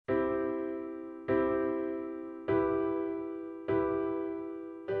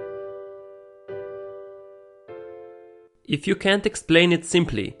If you can't explain it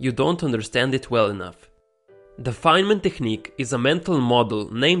simply, you don't understand it well enough. The Feynman technique is a mental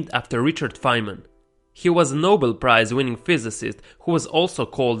model named after Richard Feynman. He was a Nobel Prize winning physicist who was also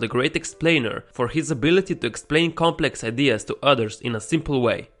called the Great Explainer for his ability to explain complex ideas to others in a simple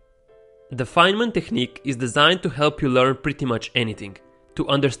way. The Feynman technique is designed to help you learn pretty much anything, to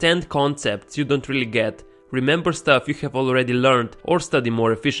understand concepts you don't really get, remember stuff you have already learned, or study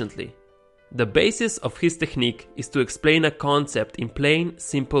more efficiently. The basis of his technique is to explain a concept in plain,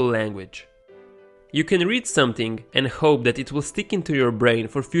 simple language. You can read something and hope that it will stick into your brain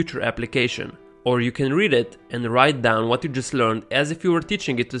for future application, or you can read it and write down what you just learned as if you were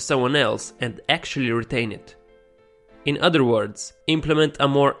teaching it to someone else and actually retain it. In other words, implement a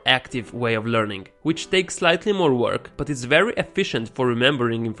more active way of learning, which takes slightly more work but is very efficient for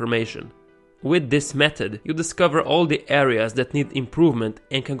remembering information. With this method, you discover all the areas that need improvement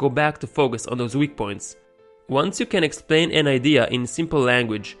and can go back to focus on those weak points. Once you can explain an idea in simple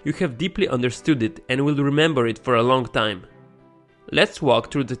language, you have deeply understood it and will remember it for a long time. Let's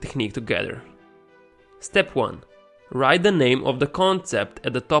walk through the technique together. Step 1. Write the name of the concept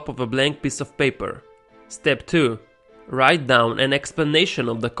at the top of a blank piece of paper. Step 2. Write down an explanation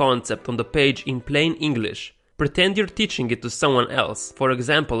of the concept on the page in plain English. Pretend you're teaching it to someone else, for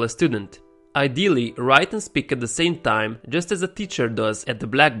example a student. Ideally, write and speak at the same time, just as a teacher does at the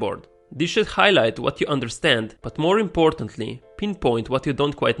blackboard. This should highlight what you understand, but more importantly, pinpoint what you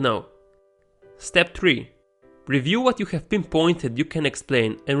don't quite know. Step 3. Review what you have pinpointed you can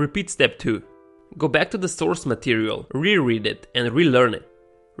explain and repeat step 2. Go back to the source material, reread it and relearn it.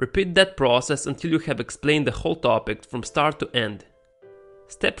 Repeat that process until you have explained the whole topic from start to end.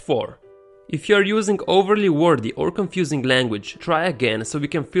 Step 4. If you are using overly wordy or confusing language, try again so we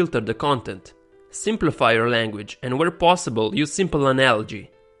can filter the content. Simplify your language and where possible use simple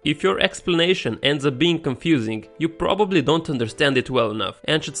analogy. If your explanation ends up being confusing, you probably don't understand it well enough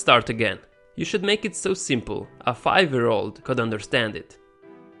and should start again. You should make it so simple, a 5-year-old could understand it.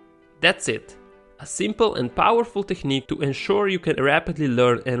 That's it. A simple and powerful technique to ensure you can rapidly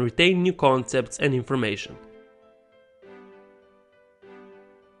learn and retain new concepts and information.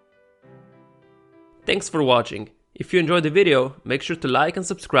 Thanks for watching. If you enjoyed the video, make sure to like and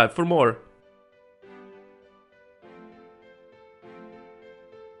subscribe for more.